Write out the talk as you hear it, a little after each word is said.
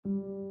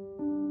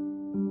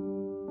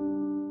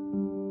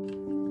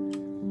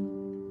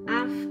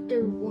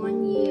After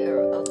 1 year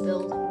of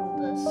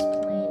building this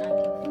plane, I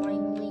can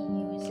finally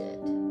use it.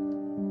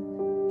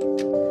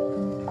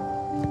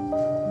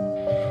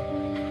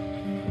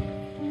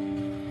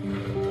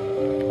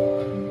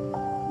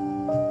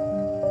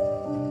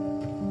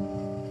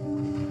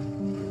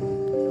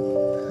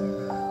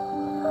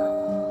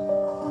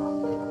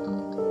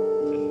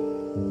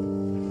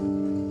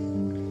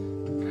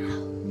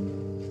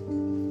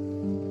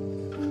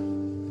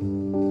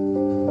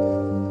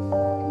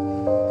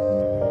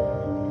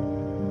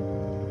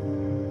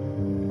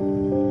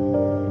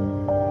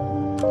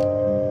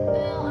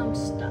 Well, I'm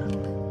stuck.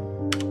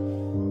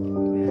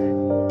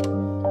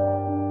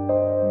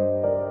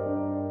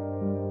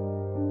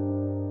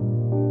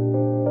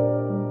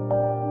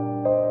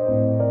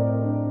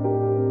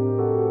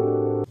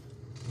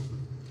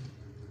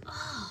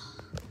 Oh,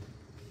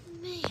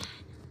 man.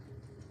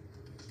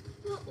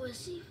 What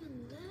was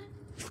even that?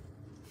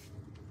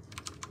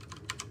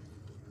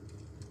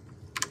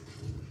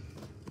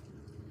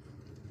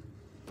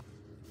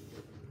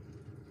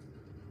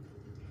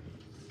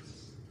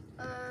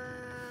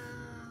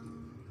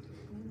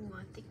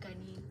 I think I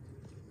need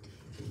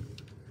to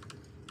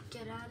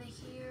get out of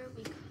here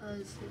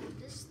because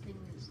this thing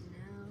is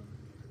now.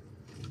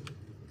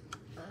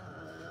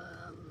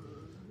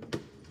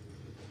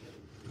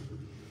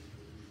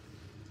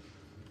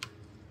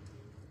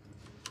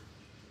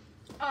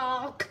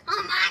 Oh, come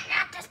on,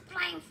 not this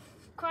plane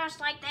crash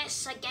like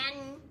this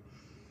again.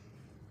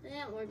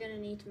 Yeah, we're gonna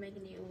need to make a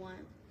new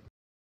one.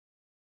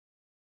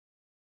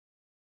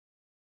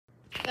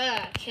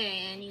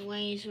 Okay,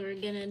 anyways, we're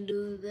gonna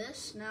do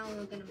this. Now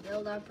we're gonna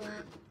build our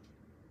plant.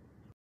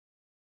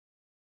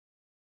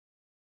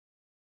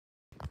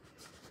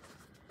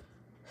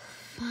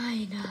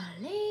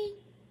 Finally.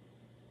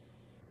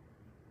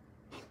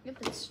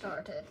 If it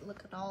started,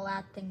 look at all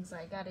that things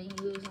I gotta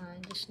use, and I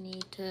just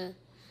need to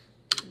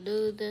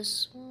do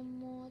this one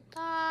more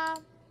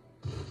time.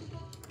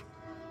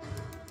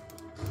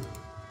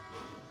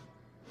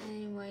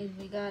 Anyways,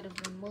 we gotta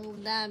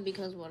remove that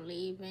because we're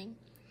leaving.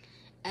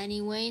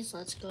 Anyways,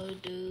 let's go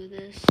do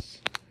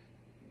this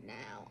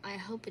now. I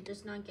hope it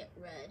does not get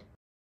red.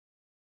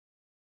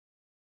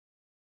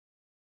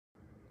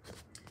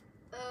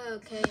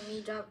 Okay,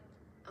 me drop.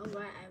 Oh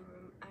right,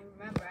 I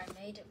remember I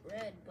made it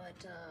red,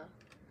 but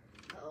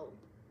oh,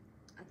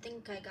 I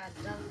think I got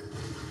duck.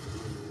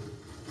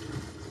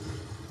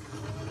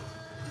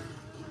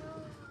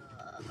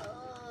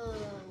 Oh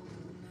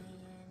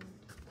man,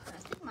 I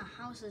think my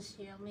house is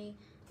here. Let me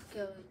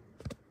go.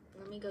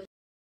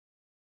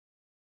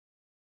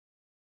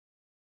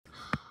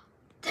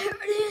 There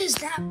it is.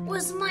 That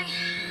was my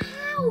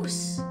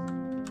house.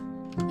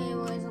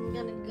 Anyways, I'm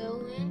gonna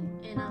go in,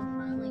 and I'm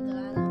finally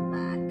glad I'm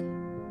back.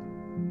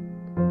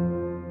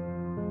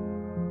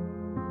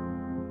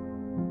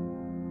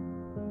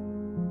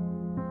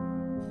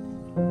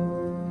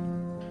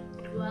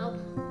 Well,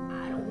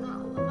 I don't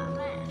know about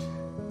that.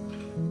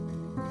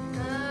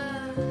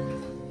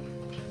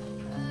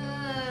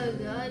 Oh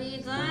God,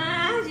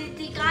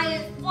 the guy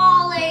is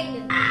falling.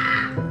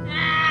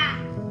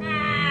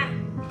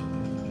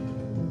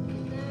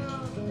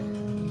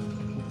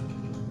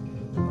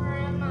 Where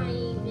am I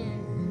even?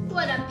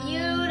 What a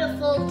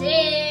beautiful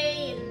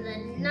day and a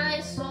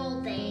nice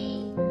old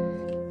day.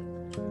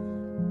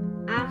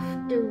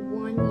 After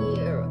 1 year.